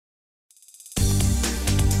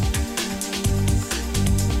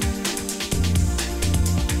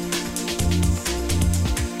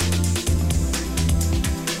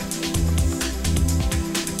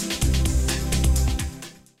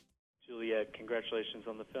Congratulations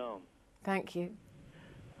on the film. Thank you.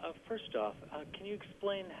 First off, can you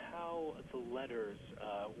explain how the letters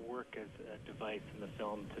work as a device in the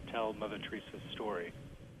film to tell Mother Teresa's story?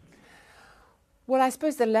 Well, I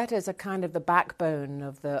suppose the letters are kind of the backbone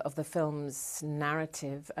of the film's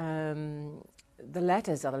narrative. The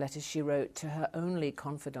letters are the letters she wrote to her only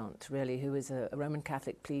confidant, really, who is a Roman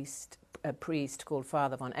Catholic priest called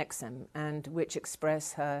Father von Exem, and which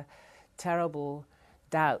express her terrible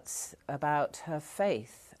doubts about her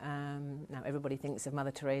faith. Now, everybody thinks of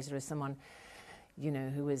Mother Teresa as someone,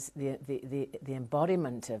 who was the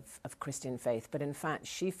embodiment of Christian faith, but in fact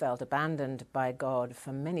she felt abandoned by God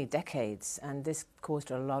for many decades, and this caused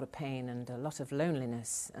her a lot of pain and a lot of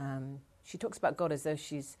loneliness. She talks about God as though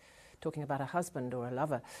she's talking about a husband or a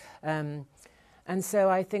lover. And so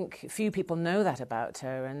I think few people know that about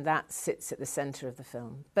her, and that sits at the centre of the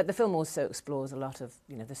film. But the film also explores a lot of,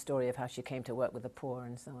 the story of how she came to work with the poor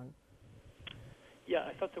and so on. Yeah,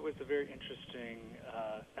 I thought that was a very interesting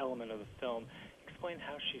element of the film. Explain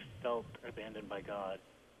how she felt abandoned by God.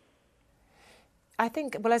 I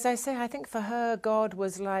think, well, as I say, I think for her, God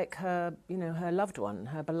was like her, her loved one,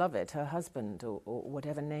 her beloved, her husband, or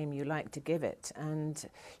whatever name you like to give it. And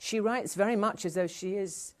she writes very much as though she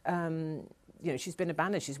is, she's been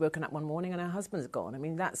abandoned. She's woken up one morning and her husband's gone. I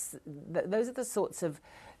mean, those are the sorts of,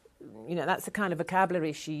 that's the kind of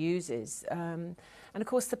vocabulary she uses. And of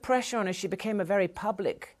course, the pressure on her, she became a very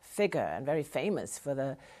public figure and very famous for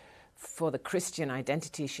the Christian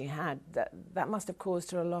identity she had. That must have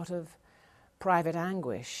caused her a lot of private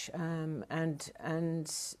anguish, and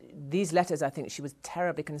these letters, I think she was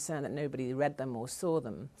terribly concerned that nobody read them or saw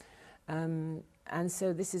them, and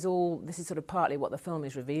so this is sort of partly what the film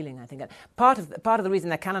is revealing. I think part of the reason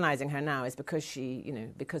they're canonizing her now is because she,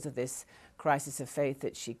 because of this crisis of faith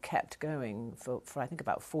that she kept going for I think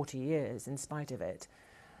about 40 years in spite of it.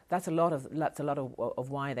 That's a lot of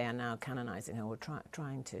why they are now canonizing her, or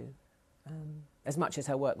trying to, as much as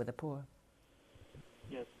her work with the poor.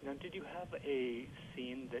 Yes. Now, did you have a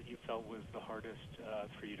scene that you felt was the hardest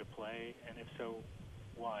for you to play? And if so,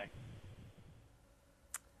 why?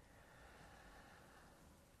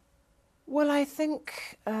 Well, I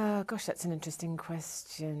think, gosh, that's an interesting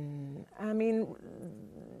question. I mean,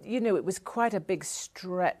 it was quite a big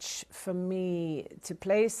stretch for me to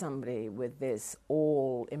play somebody with this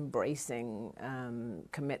all-embracing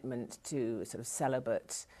commitment to sort of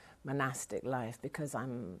celibate monastic life, because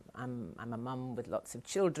I'm a mum with lots of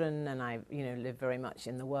children, and I live very much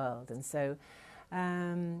in the world, and so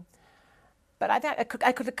but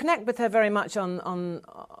I could connect with her very much on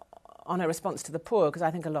her response to the poor, because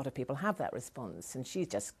I think a lot of people have that response, and she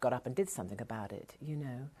just got up and did something about it.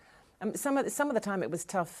 Some of the time it was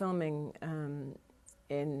tough filming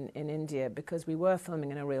in India, because we were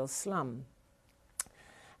filming in a real slum.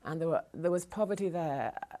 And there was poverty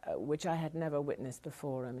there, which I had never witnessed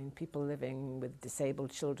before. I mean, people living with disabled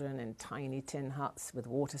children in tiny tin huts with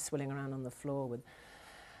water swilling around on the floor with,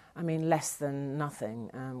 less than nothing.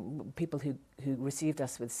 People who received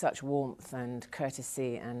us with such warmth and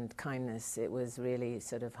courtesy and kindness. It was really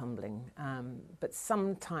sort of humbling. But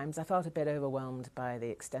sometimes I felt a bit overwhelmed by the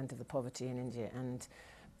extent of the poverty in India and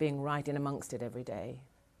being right in amongst it every day.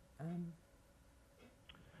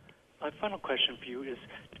 My final question for you is,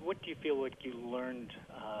 what do you feel like you learned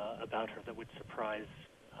about her that would surprise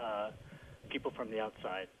people from the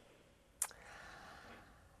outside?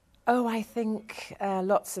 Oh, I think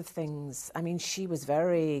lots of things. I mean, she was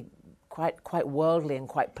quite worldly and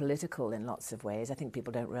quite political in lots of ways. I think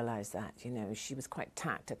people don't realise that. She was quite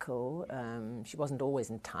tactical. She wasn't always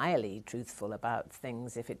entirely truthful about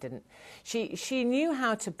things. If it didn't, she knew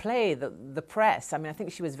how to play the press. I mean, I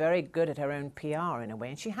think she was very good at her own PR in a way,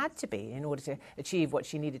 and she had to be in order to achieve what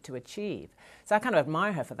she needed to achieve. So I kind of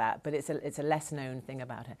admire her for that. But it's a less known thing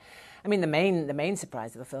about her. I mean, the main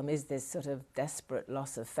surprise of the film is this sort of desperate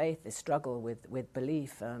loss of faith, this struggle with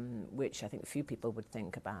belief, which I think few people would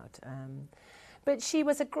think about. But she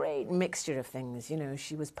was a great mixture of things.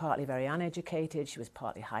 She was partly very uneducated. She was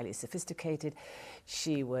partly highly sophisticated.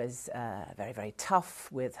 She was very, very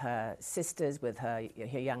tough with her sisters, with her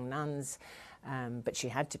young nuns. But she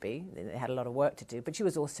had to be. They had a lot of work to do. But she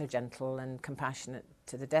was also gentle and compassionate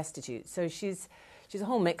to the destitute. So she's a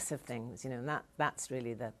whole mix of things, and that's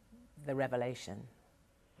really the revelation.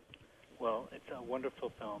 Well, it's a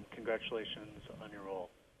wonderful film. Congratulations on your role.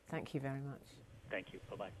 Thank you very much. Thank you.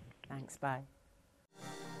 Bye-bye. Thanks. Bye.